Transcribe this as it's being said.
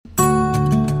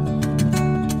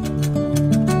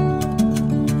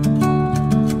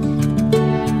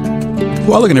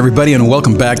Well, again, everybody, and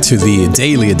welcome back to the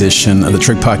daily edition of the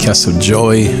Trig Podcast of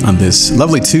Joy on this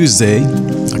lovely Tuesday,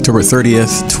 October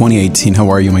 30th, 2018. How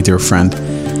are you, my dear friend?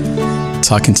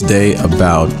 Talking today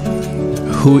about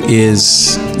who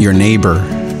is your neighbor.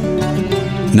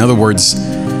 In other words,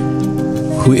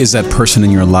 who is that person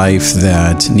in your life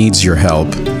that needs your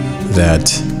help, that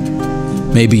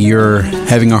maybe you're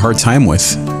having a hard time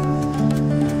with?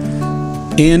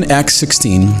 In Acts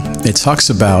 16, it talks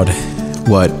about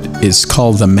what is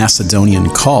called the Macedonian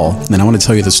call. And I want to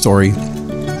tell you the story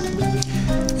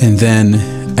and then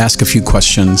ask a few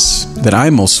questions that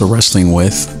I'm also wrestling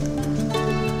with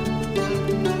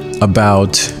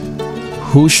about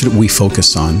who should we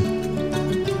focus on?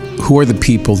 Who are the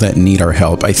people that need our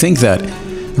help? I think that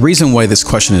the reason why this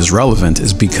question is relevant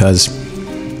is because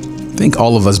I think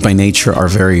all of us by nature are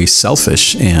very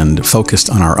selfish and focused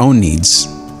on our own needs.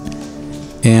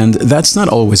 And that's not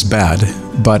always bad,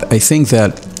 but I think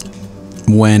that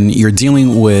when you're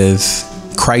dealing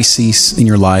with crises in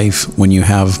your life, when you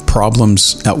have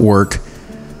problems at work,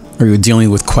 or you're dealing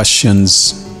with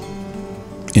questions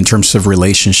in terms of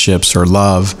relationships or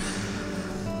love,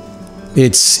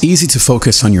 it's easy to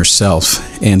focus on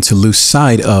yourself and to lose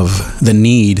sight of the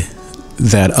need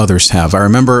that others have. I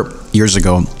remember years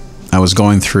ago, I was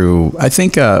going through, I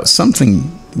think,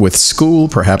 something with school.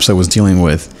 Perhaps I was dealing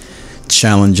with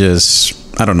challenges,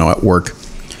 I don't know, at work.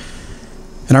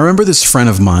 And I remember this friend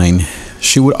of mine,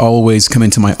 she would always come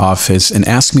into my office and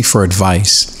ask me for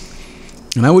advice.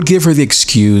 And I would give her the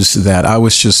excuse that I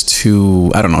was just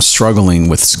too, I don't know, struggling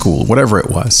with school, whatever it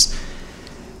was.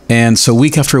 And so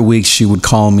week after week, she would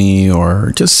call me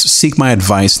or just seek my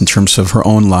advice in terms of her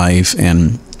own life.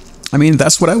 And I mean,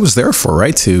 that's what I was there for,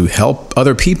 right? To help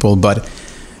other people. But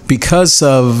because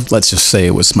of, let's just say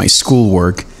it was my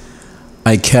schoolwork,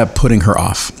 I kept putting her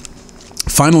off.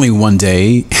 Finally, one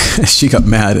day, she got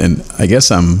mad, and I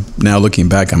guess I'm now looking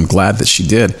back, I'm glad that she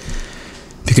did,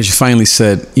 because she finally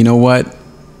said, you know what?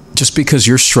 Just because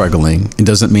you're struggling, it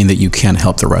doesn't mean that you can't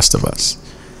help the rest of us.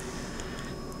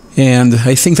 And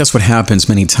I think that's what happens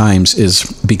many times, is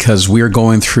because we're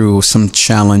going through some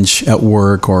challenge at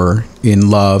work or in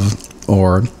love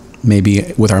or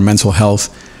maybe with our mental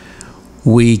health,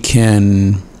 we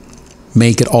can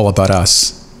make it all about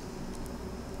us.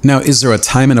 Now, is there a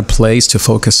time and a place to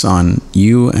focus on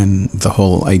you and the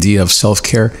whole idea of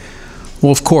self-care?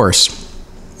 Well, of course.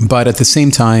 But at the same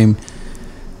time,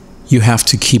 you have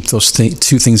to keep those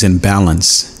two things in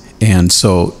balance. And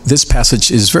so this passage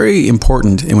is very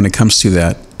important when it comes to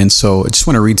that. And so I just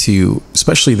want to read to you,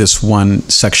 especially this one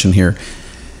section here.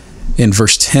 In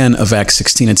verse 10 of Acts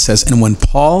 16, it says, "And when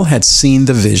Paul had seen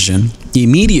the vision,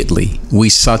 immediately we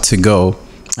sought to go."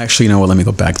 Actually, you know what? Let me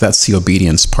go back. That's the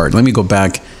obedience part. Let me go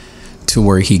back to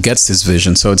where he gets this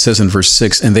vision. So it says in verse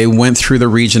 6, "And they went through the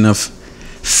region of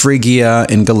Phrygia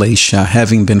and Galatia,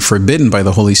 having been forbidden by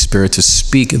the Holy Spirit to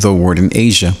speak the word in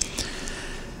Asia.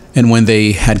 And when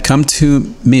they had come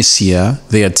to Mysia,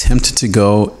 they attempted to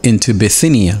go into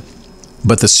Bithynia,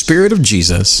 but the Spirit of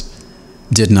Jesus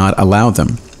did not allow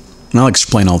them." And I'll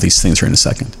explain all these things here in a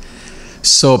second.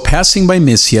 "So passing by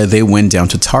Mysia, they went down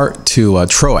to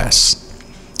Troas.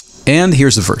 And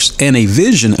here's the verse. And a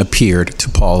vision appeared to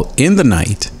Paul in the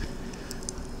night.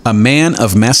 A man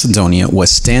of Macedonia was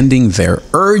standing there,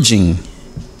 urging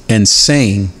and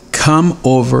saying, 'Come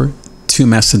over to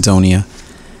Macedonia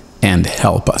and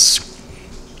help us.'"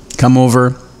 Come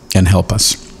over and help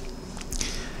us.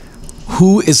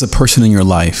 Who is the person in your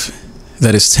life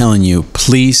that is telling you,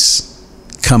 please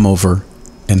come over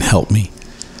and help me?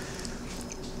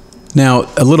 Now,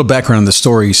 a little background on the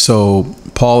story. So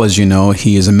Paul, as you know,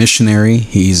 he is a missionary.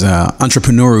 He's an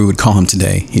entrepreneur, we would call him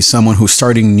today. He's someone who's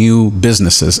starting new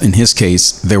businesses. In his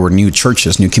case, there were new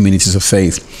churches, new communities of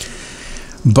faith.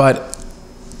 But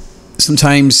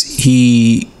sometimes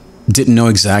he didn't know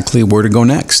exactly where to go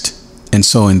next. And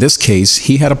so in this case,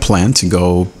 he had a plan to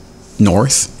go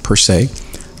north, per se,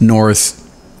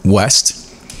 northwest.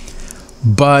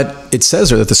 But it says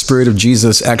there that the Spirit of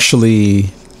Jesus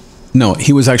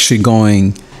he was actually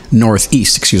going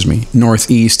northeast,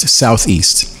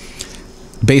 southeast,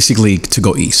 basically to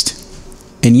go east.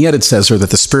 And yet it says there that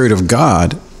the Spirit of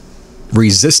God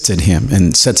resisted him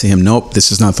and said to him, nope,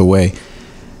 this is not the way.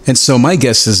 And so my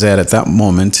guess is that at that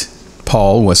moment,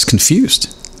 Paul was confused.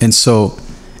 And so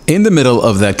in the middle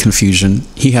of that confusion,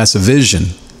 he has a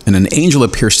vision, and an angel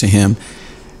appears to him,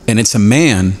 and it's a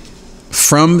man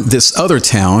from this other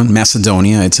town,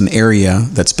 Macedonia. It's an area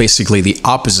that's basically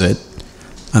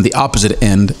on the opposite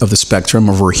end of the spectrum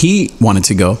of where he wanted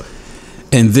to go.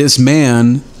 And this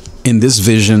man in this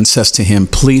vision says to him,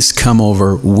 please come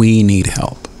over, we need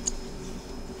help.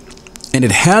 And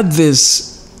it had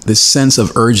this sense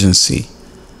of urgency.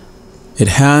 It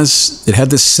had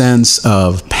this sense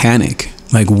of panic,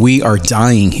 like we are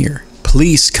dying here.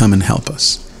 Please come and help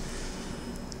us.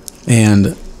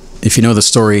 And if you know the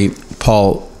story,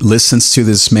 Paul listens to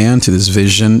this man, to this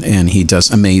vision, and he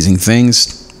does amazing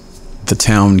things. The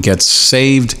town gets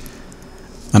saved.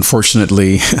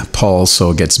 Unfortunately, Paul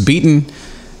also gets beaten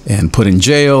and put in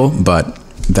jail, but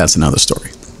that's another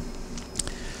story.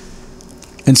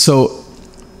 And so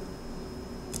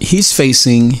he's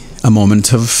facing a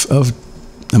moment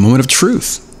of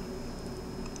truth.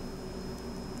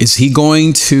 Is he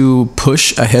going to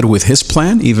push ahead with his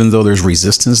plan, even though there's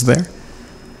resistance there?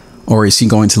 Or is he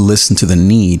going to listen to the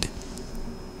need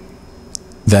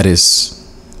that is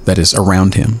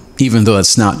around him, even though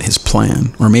it's not his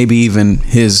plan, or maybe even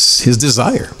his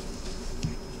desire?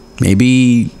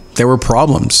 Maybe there were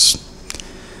problems.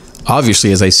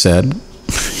 Obviously, as I said,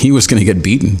 he was going to get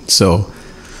beaten. So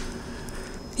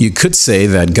you could say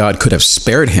that God could have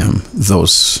spared him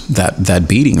that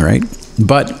beating, right?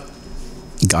 But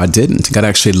God didn't. God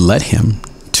actually led him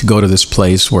to go to this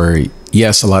place where,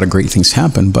 yes, a lot of great things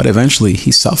happened, but eventually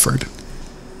he suffered.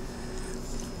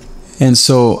 And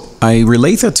so I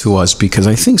relate that to us because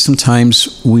I think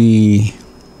sometimes we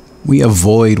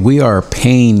are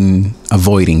pain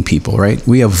avoiding people, right?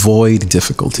 We avoid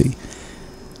difficulty.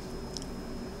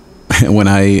 When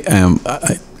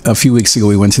a few weeks ago,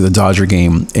 we went to the Dodger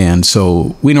game, and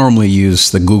so we normally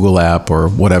use the Google app or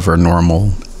whatever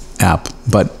normal app,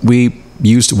 but we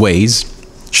used Waze.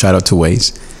 Shout out to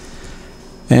Waze.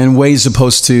 And Waze is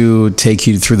supposed to take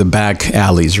you through the back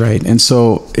alleys, right? And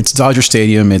so it's Dodger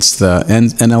Stadium, it's the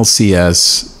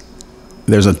NLCS.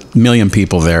 There's a million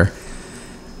people there.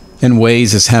 And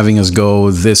Waze is having us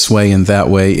go this way and that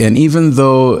way. And even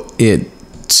though it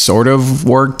sort of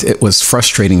worked, it was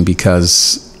frustrating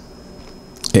because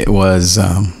it was,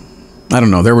 I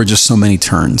don't know, there were just so many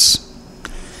turns.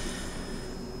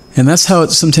 And that's how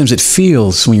sometimes it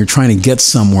feels when you're trying to get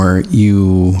somewhere.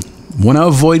 You want to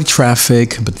avoid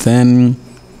traffic, but then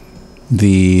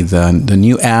the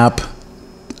new app,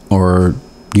 or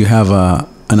you have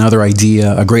another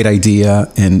idea, a great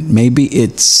idea, and maybe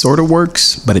it sort of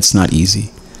works, but it's not easy.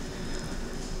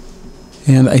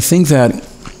 And I think that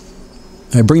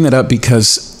I bring that up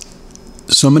because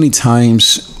so many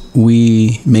times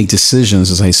we make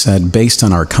decisions, as I said, based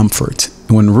on our comfort,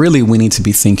 when really we need to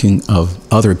be thinking of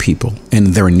other people and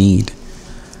their need.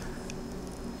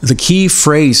 The key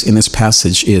phrase in this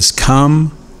passage is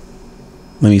come,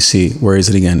 let me see, where is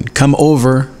it again? Come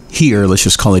over here, let's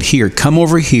just call it here. Come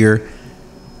over here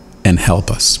and help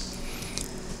us.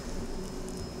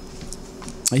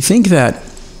 I think that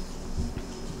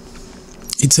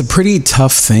it's a pretty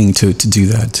tough thing to do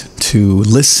that, to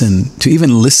listen, to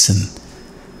even listen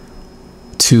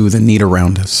to the need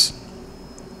around us.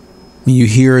 You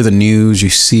hear the news, you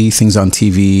see things on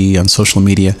TV, on social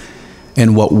media,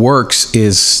 and what works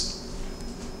is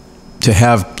to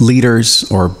have leaders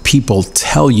or people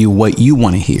tell you what you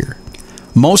want to hear.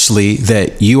 Mostly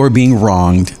that you are being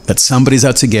wronged, that somebody's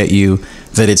out to get you,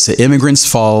 that it's the immigrant's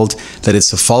fault, that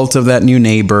it's the fault of that new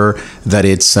neighbor, that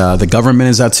it's the government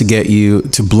is out to get you,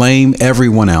 to blame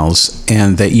everyone else,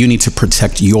 and that you need to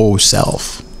protect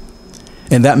yourself.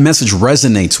 And that message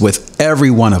resonates with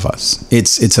every one of us.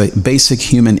 It's a basic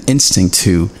human instinct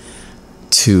to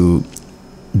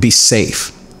be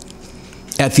safe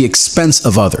at the expense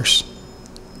of others.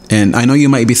 And I know you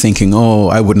might be thinking, oh,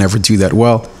 I would never do that.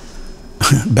 Well,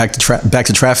 back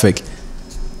to traffic.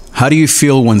 How do you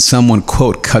feel when someone,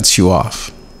 quote, cuts you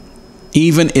off?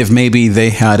 Even if maybe they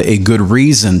had a good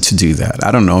reason to do that.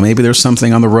 I don't know, maybe there's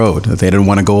something on the road that they didn't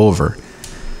want to go over.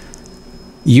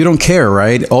 You don't care,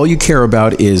 right? All you care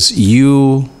about is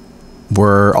you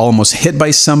were almost hit by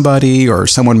somebody, or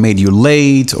someone made you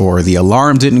late, or the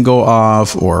alarm didn't go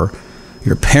off, or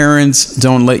your parents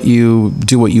don't let you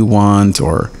do what you want,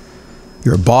 or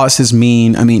your boss is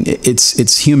mean. I mean,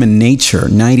 it's human nature.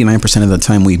 99% of the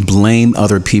time we blame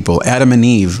other people. Adam and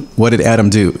Eve, what did Adam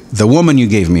do? The woman you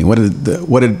gave me, what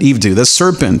did Eve do? The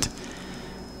serpent.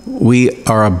 We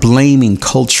are a blaming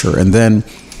culture. And then,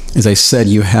 as I said,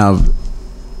 you have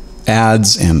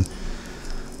ads and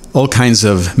all kinds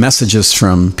of messages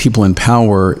from people in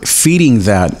power feeding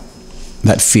that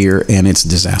fear, and it's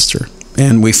disaster.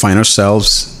 And we find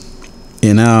ourselves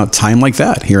in a time like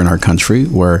that here in our country,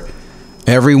 where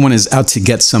everyone is out to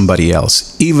get somebody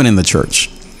else, even in the church.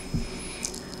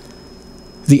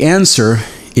 The answer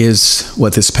is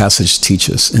what this passage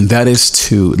teaches, and that is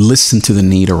to listen to the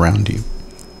need around you,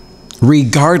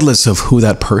 regardless of who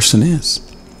that person is.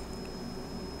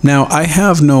 Now, I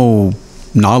have no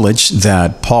knowledge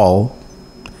that Paul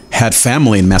had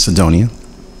family in Macedonia,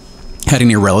 had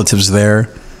any relatives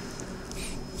there,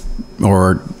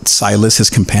 or Silas, his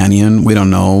companion. We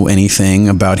don't know anything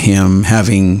about him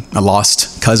having a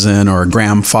lost cousin or a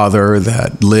grandfather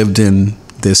that lived in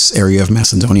this area of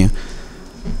Macedonia.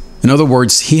 In other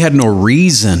words, he had no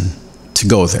reason to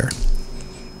go there.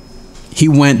 He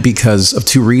went because of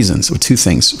two reasons, of two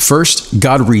things. First,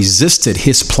 God resisted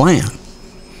his plan.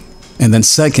 And then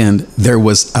second, there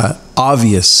was an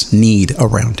obvious need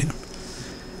around him.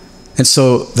 And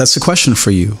so that's the question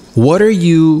for you. What are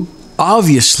you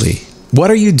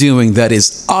doing that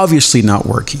is obviously not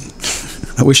working?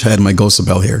 I wish I had my GOZO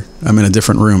bell here. I'm in a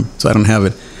different room, so I don't have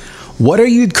it. What are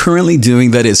you currently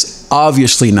doing that is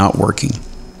obviously not working?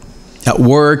 At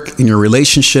work, in your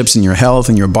relationships, in your health,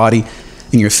 in your body,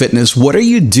 in your fitness, what are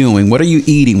you doing? What are you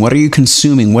eating? What are you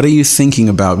consuming? What are you thinking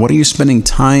about? What are you spending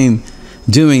time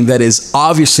doing that is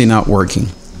obviously not working?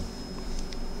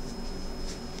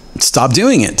 Stop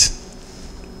doing it.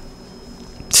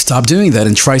 Stop doing that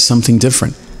and try something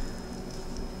different.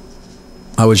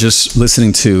 I was just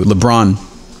listening to LeBron.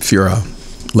 If you're a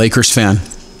Lakers fan,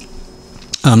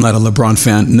 I'm not a LeBron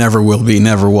fan, never will be,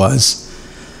 never was.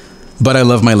 But I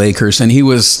love my Lakers. And he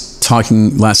was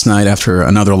talking last night after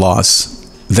another loss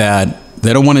that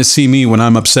they don't want to see me when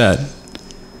I'm upset.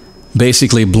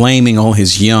 Basically blaming all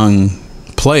his young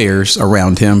players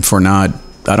around him for not,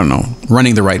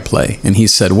 running the right play. And he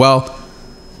said, well,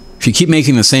 if you keep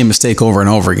making the same mistake over and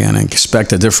over again and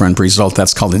expect a different result,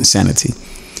 that's called insanity.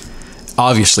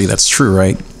 Obviously, that's true,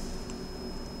 right?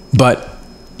 But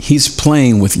he's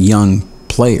playing with young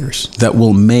players that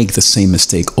will make the same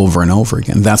mistake over and over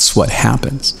again. That's what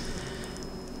happens.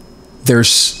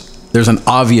 There's an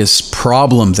obvious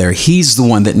problem there. He's the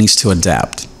one that needs to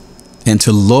adapt and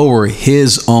to lower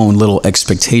his own little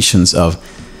expectations of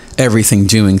everything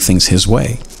doing things his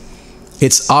way.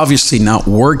 It's obviously not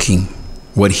working.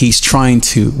 What he's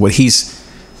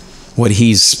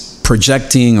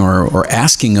projecting or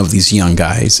asking of these young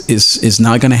guys is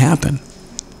not going to happen.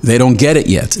 They don't get it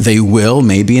yet. They will,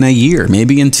 maybe in a year,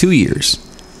 maybe in 2 years.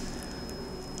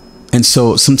 And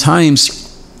so sometimes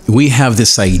we have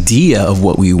this idea of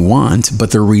what we want,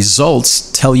 but the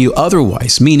results tell you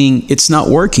otherwise, meaning it's not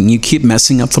working. You keep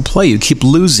messing up the play. You keep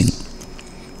losing.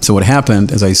 So what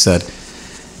happened, as I said,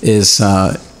 is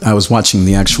I was watching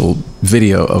the actual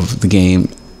video of the game.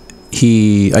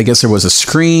 I guess there was a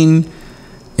screen,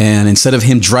 and instead of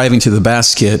him driving to the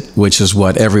basket, which is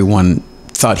what everyone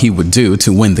thought he would do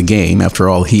to win the game, after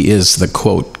all, he is the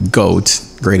quote GOAT,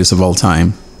 greatest of all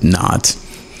time, not.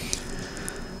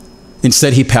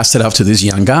 Instead, he passed it off to this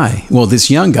young guy. Well,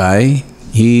 this young guy,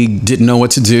 he didn't know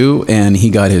what to do, and he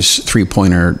got his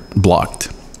three-pointer blocked.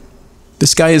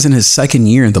 This guy is in his second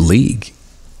year in the league.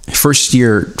 First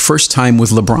time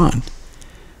with LeBron.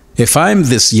 If I'm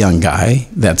this young guy,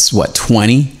 that's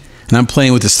 20, and I'm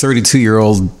playing with this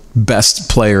 32-year-old best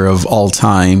player of all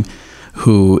time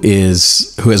who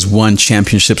has won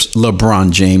championships,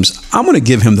 LeBron James, I'm going to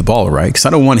give him the ball, right? Because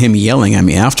I don't want him yelling at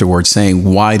me afterwards saying,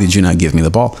 why did you not give me the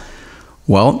ball?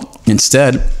 Well,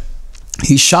 instead,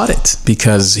 he shot it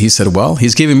because he said, well,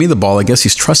 he's giving me the ball. I guess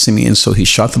he's trusting me. And so he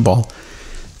shot the ball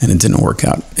and it didn't work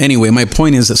out. Anyway, my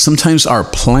point is that sometimes our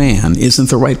plan isn't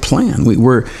the right plan.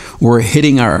 We're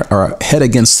hitting our head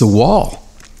against the wall.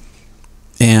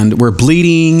 And we're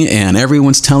bleeding, and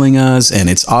everyone's telling us, and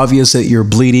it's obvious that you're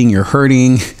bleeding, you're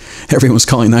hurting. Everyone's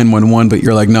calling 911, but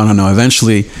you're like, no.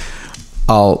 Eventually,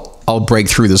 I'll break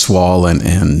through this wall,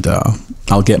 and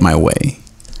I'll get my way.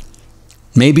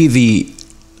 Maybe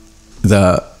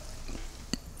the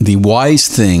wise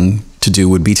thing to do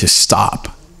would be to stop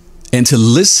and to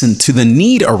listen to the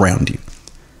need around you.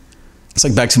 It's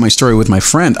like back to my story with my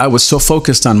friend. I was so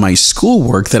focused on my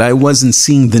schoolwork that I wasn't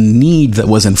seeing the need that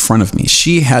was in front of me.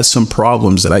 She had some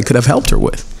problems that I could have helped her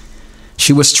with.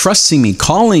 She was trusting me,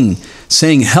 calling,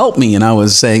 saying, help me. And I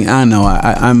was saying, no,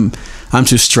 I'm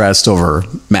too stressed over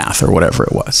math or whatever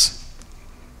it was.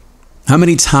 How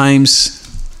many times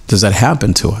does that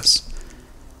happen to us?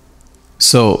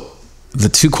 So the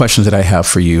two questions that I have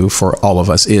for you, for all of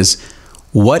us, is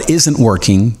what isn't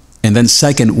working? And then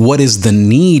second, what is the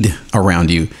need around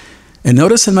you? And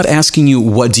notice I'm not asking you,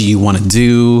 what do you want to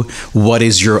do? What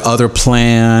is your other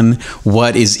plan?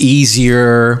 What is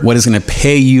easier? What is going to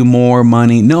pay you more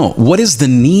money? No, what is the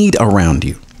need around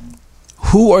you?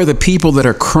 Who are the people that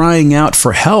are crying out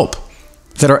for help,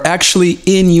 that are actually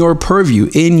in your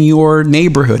purview, in your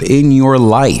neighborhood, in your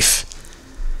life?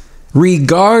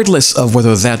 Regardless of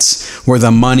whether that's where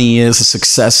the money is, the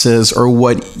success is, or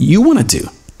what you want to do.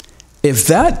 If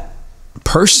that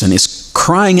person is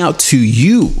crying out to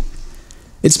you,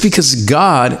 it's because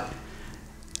God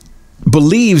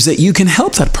believes that you can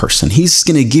help that person. He's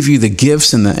going to give you the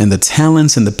gifts and the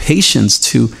talents and the patience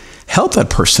to help that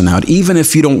person out, even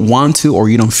if you don't want to or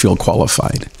you don't feel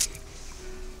qualified.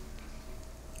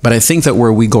 But I think that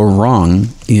where we go wrong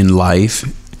in life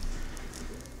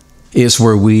is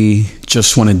where we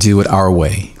just want to do it our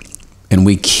way. And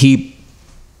we keep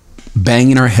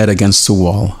banging our head against the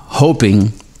wall, hoping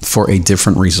for a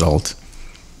different result.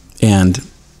 And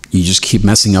you just keep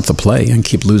messing up the play and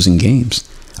keep losing games.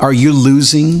 Are you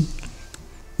losing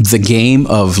the game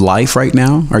of life right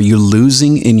now? Are you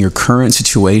losing in your current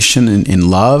situation in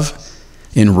love,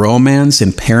 in romance,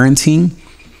 in parenting?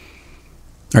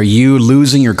 Are you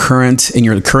losing your current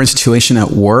situation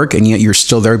at work, and yet you're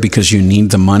still there because you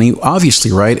need the money?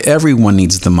 Obviously, right? Everyone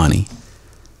needs the money.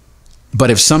 But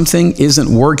if something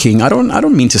isn't working, I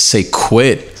don't mean to say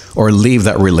quit or leave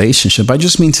that relationship. I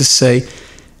just mean to say,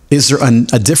 is there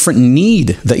a different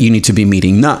need that you need to be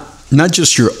meeting? Not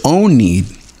just your own need,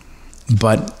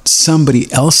 but somebody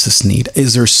else's need.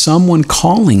 Is there someone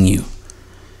calling you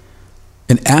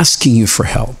and asking you for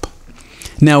help?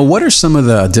 Now, what are some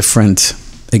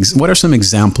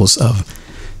examples of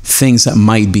things that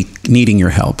might be needing your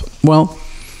help? Well,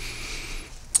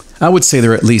 I would say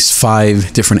there are at least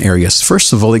 5 different areas.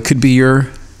 First of all, it could be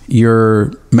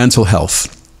your mental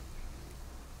health.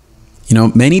 You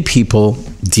know, many people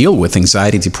deal with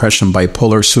anxiety, depression,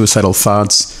 bipolar, suicidal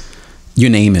thoughts, you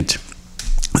name it.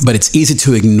 But it's easy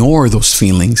to ignore those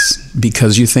feelings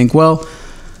because you think, well,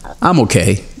 I'm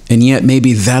okay. And yet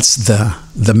maybe that's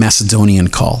the Macedonian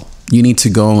call. You need to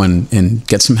go and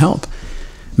get some help.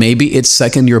 Maybe it's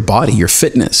second, your body, your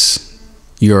fitness,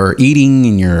 your eating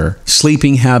and your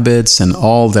sleeping habits and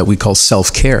all that we call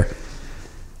self-care.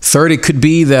 Third, it could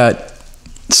be that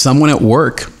someone at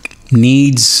work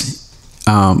needs,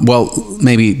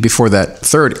 maybe before that,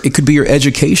 third, it could be your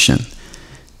education.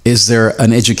 Is there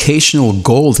an educational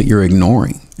goal that you're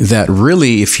ignoring that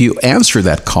really, if you answer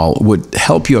that call, would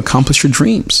help you accomplish your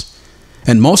dreams?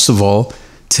 And most of all,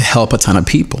 to help a ton of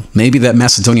people. Maybe that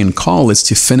Macedonian call is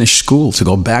to finish school, to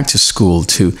go back to school,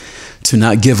 to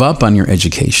not give up on your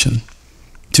education,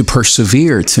 to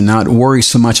persevere, to not worry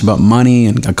so much about money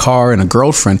and a car and a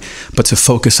girlfriend, but to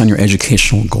focus on your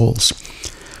educational goals.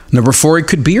 Number 4, it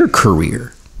could be your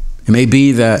career. It may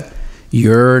be that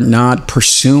you're not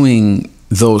pursuing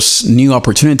those new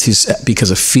opportunities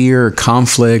because of fear,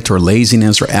 conflict, or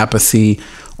laziness, or apathy,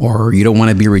 or you don't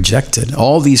want to be rejected.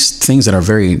 All these things that are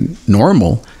very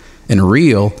normal and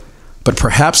real, but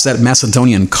perhaps that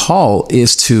Macedonian call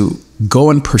is to go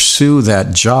and pursue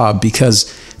that job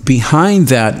because behind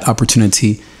that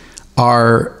opportunity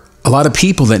are a lot of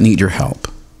people that need your help.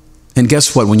 And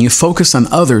guess what? When you focus on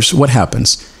others, what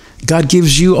happens? God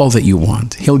gives you all that you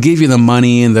want. He'll give you the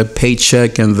money and the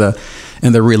paycheck and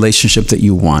the relationship that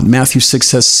you want. Matthew 6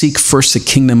 says, seek first the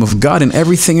kingdom of God and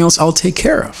everything else I'll take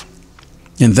care of.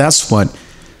 And that's what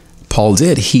Paul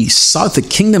did. He sought the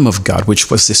kingdom of God,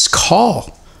 which was this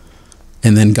call,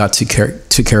 and then God took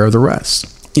care of the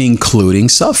rest, including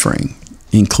suffering.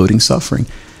 And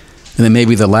then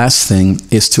maybe the last thing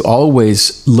is to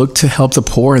always look to help the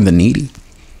poor and the needy.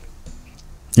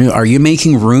 You know, are you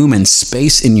making room and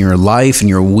space in your life, in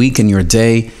your week, in your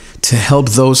day to help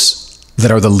those that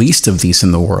are the least of these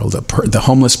in the world? The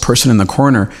homeless person in the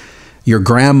corner, your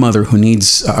grandmother who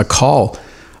needs a call,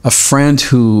 a friend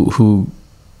who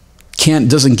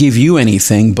doesn't give you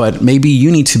anything, but maybe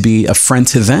you need to be a friend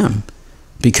to them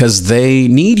because they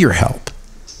need your help.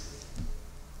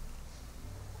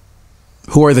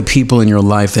 Who are the people in your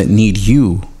life that need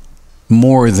you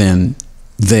more than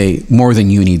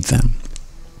you need them?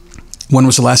 When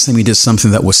was the last time you did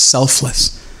something that was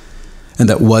selfless and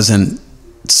that wasn't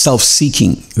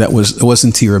self-seeking, that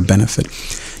wasn't to your benefit?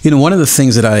 You know, one of the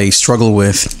things that I struggle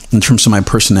with in terms of my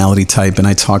personality type, and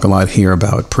I talk a lot here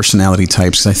about personality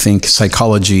types, I think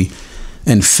psychology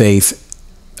and faith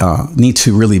need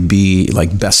to really be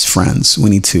like best friends. We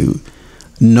need to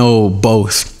know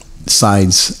both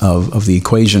sides of the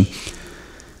equation.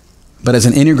 But as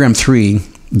an Enneagram 3,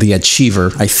 the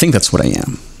achiever, I think that's what I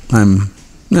am. I'm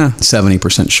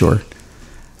 70% sure.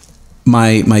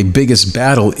 My biggest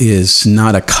battle is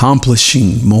not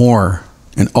accomplishing more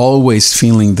and always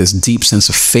feeling this deep sense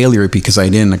of failure because I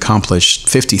didn't accomplish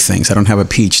 50 things. I don't have a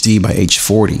PhD by age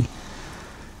 40.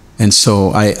 And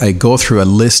so I go through a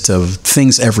list of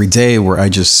things every day where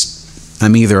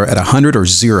I'm either at 100 or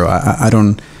 0. I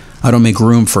don't make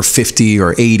room for 50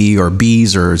 or 80 or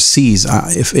B's or C's.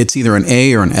 If it's either an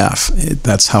A or an F,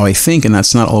 that's how I think, and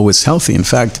that's not always healthy. In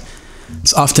fact,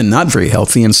 it's often not very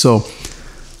healthy. And so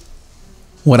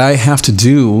what I have to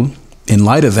do in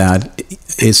light of that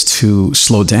is to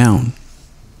slow down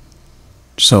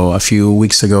So a few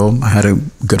weeks ago, I had a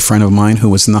good friend of mine who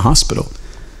was in the hospital.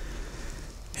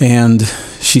 And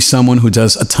she's someone who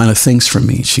does a ton of things for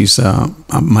me. She's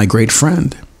my great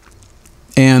friend.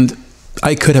 And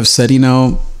I could have said,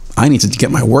 I need to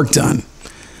get my work done.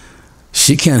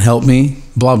 She can't help me,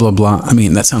 blah, blah, blah. I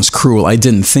mean, that sounds cruel. I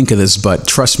didn't think of this, but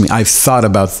trust me, I've thought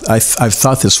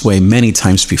this way many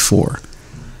times before.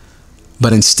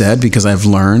 But instead, because I've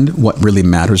learned what really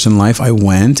matters in life, I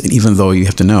went, and even though you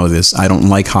have to know this, I don't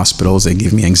like hospitals. They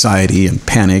give me anxiety and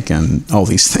panic and all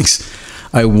these things.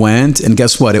 I went, and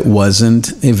guess what? It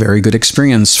wasn't a very good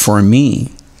experience for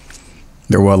me.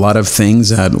 There were a lot of things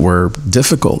that were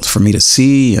difficult for me to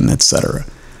see, and etc.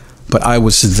 But I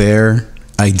was there.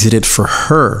 I did it for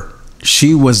her.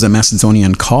 She was the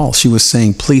Macedonian call. She was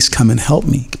saying, please come and help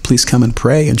me. Please come and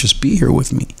pray and just be here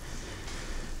with me.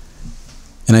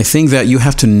 And I think that you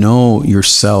have to know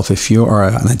yourself. If you are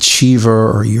an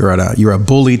achiever, or you're a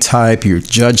bully type, you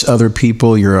judge other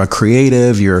people, you're a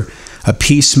creative, you're a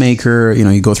peacemaker,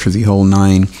 you go through the whole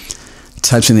 9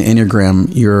 types in the Enneagram,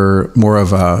 you're more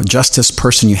of a justice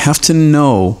person. You have to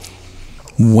know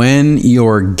when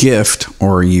your gift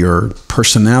or your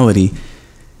personality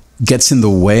gets in the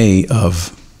way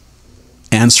of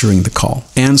answering the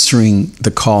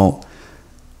call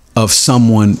of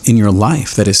someone in your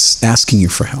life that is asking you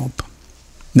for help.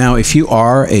 Now, if you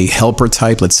are a helper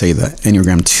type, let's say the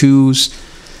Enneagram 2s,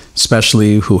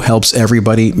 especially, who helps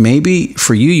everybody, maybe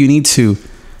for you, you need to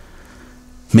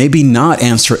maybe not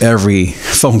answer every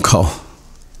phone call,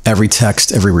 every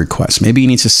text, every request. Maybe you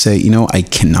need to say, I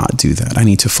cannot do that. I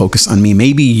need to focus on me.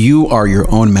 Maybe you are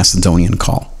your own Macedonian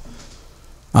call.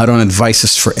 I don't advise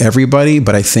this for everybody,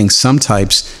 but I think some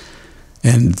types,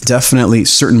 and definitely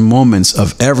certain moments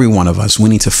of every one of us, we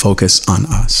need to focus on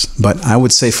us. But I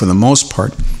would say for the most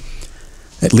part,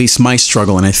 at least my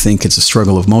struggle, and I think it's a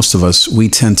struggle of most of us, we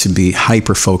tend to be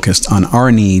hyper-focused on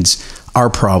our needs, our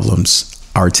problems,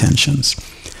 our tensions.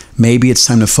 Maybe it's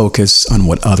time to focus on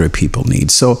what other people need.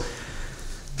 So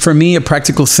for me, a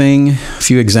practical thing, a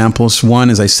few examples. One,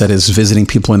 as I said, is visiting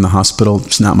people in the hospital.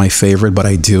 It's not my favorite, but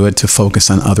I do it to focus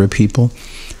on other people.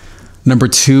 Number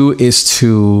 2 is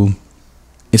to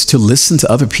listen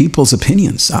to other people's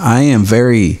opinions. I am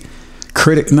very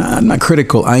not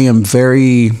critical. I am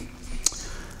very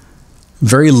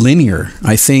linear.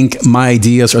 I think my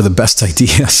ideas are the best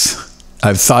ideas.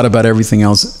 I've thought about everything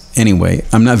else anyway.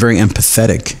 I'm not very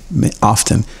empathetic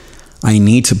often. I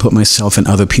need to put myself in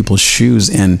other people's shoes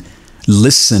and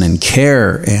listen and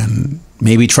care and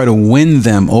maybe try to win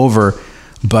them over,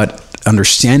 but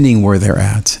understanding where they're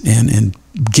at and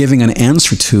giving an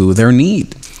answer to their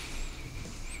need.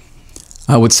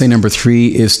 I would say number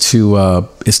 3 is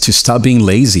to stop being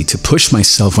lazy, to push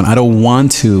myself when I don't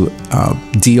want to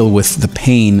deal with the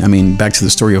pain. I mean, back to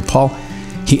the story of Paul,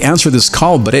 he answered this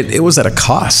call, but it was at a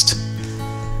cost.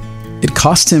 It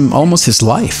cost him almost his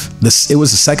life. It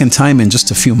was the second time in just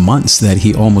a few months that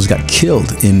he almost got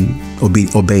killed in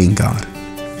obeying God.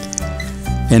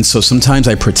 And so sometimes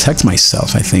I protect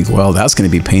myself. I think, well, that's going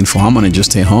to be painful. I'm going to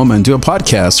just stay home and do a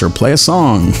podcast or play a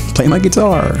song, play my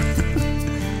guitar.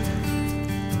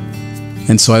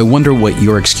 And so I wonder what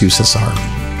your excuses are.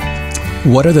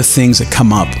 What are the things that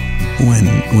come up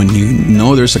when you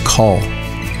know there's a call,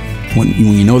 when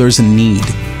you know there's a need?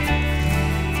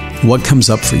 What comes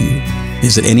up for you?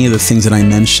 Is it any of the things that I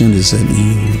mentioned? Is it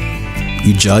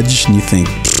you judge and you think,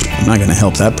 I'm not going to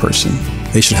help that person.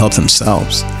 They should help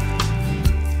themselves.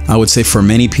 I would say for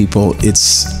many people,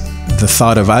 it's the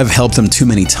thought of I've helped them too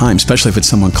many times, especially if it's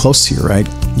someone close to you, right?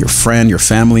 Your friend, your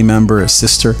family member, a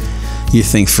sister. You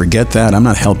think, forget that. I'm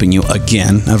not helping you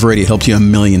again. I've already helped you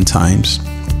 1,000,000 times.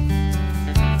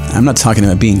 I'm not talking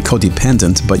about being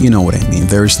codependent, but you know what I mean.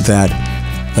 There's that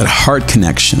heart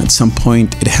connection. At some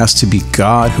point, it has to be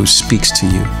God who speaks to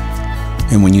you.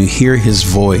 And when you hear his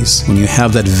voice, when you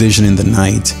have that vision in the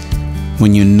night,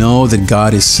 when you know that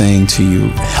God is saying to you,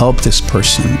 help this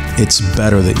person, it's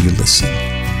better that you listen.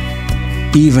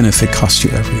 Even if it costs you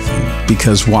everything.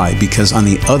 Because why? Because on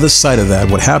the other side of that,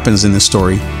 what happens in this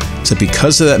story is that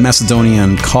because of that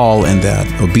Macedonian call and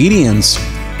that obedience,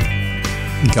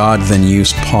 God then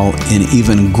used Paul in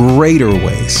even greater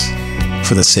ways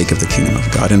for the sake of the kingdom of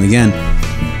God. And again,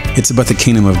 it's about the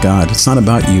kingdom of God. It's not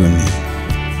about you and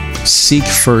me. Seek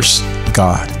first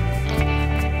God.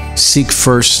 Seek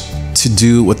first to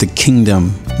do what the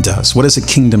kingdom does. What does a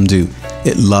kingdom do?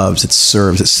 It loves, it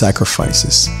serves, it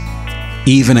sacrifices,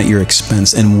 even at your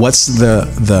expense. And what's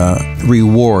the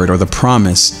reward or the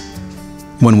promise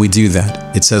when we do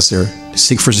that? It says there,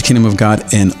 seek first the kingdom of God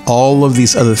and all of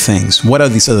these other things. What are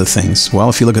these other things? Well,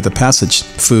 if you look at the passage,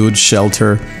 food,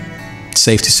 shelter,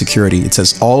 safety, security. It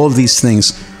says all of these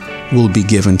things will be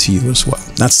given to you as well.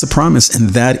 That's the promise, and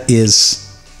that is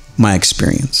my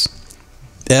experience.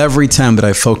 Every time that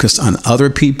I focused on other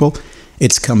people,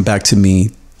 it's come back to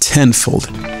me tenfold.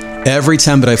 Every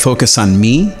time that I focus on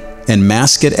me and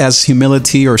mask it as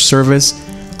humility or service,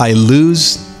 I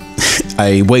lose,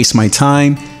 I waste my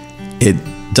time, it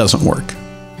doesn't work.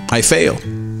 I fail.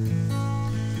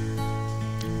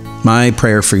 My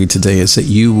prayer for you today is that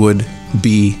you would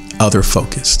be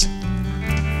other-focused.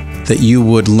 That you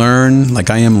would learn, like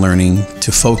I am learning,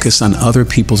 to focus on other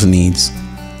people's needs.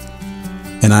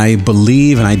 And I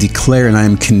believe and I declare and I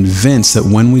am convinced that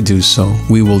when we do so,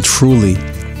 we will truly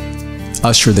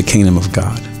usher the kingdom of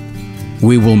God.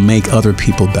 We will make other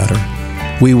people better.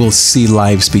 We will see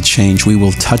lives be changed. We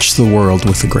will touch the world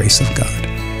with the grace of God.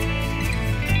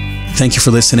 Thank you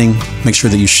for listening. Make sure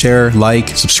that you share, like,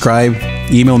 subscribe.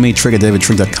 Email me,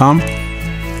 trig@davidtrig.com.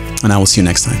 And I will see you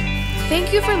next time.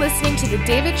 Thank you for listening to The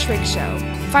David Trigg Show.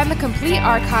 Find the complete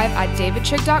archive at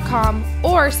davidtrig.com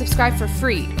or subscribe for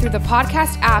free through the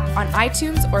podcast app on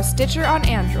iTunes or Stitcher on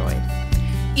Android.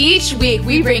 Each week,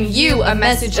 we bring you a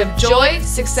message of joy,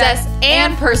 success,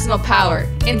 and personal power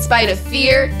in spite of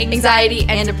fear, anxiety,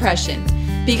 and depression.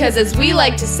 Because as we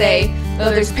like to say, though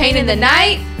there's pain in the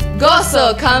night,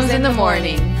 GOZO comes in the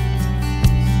morning.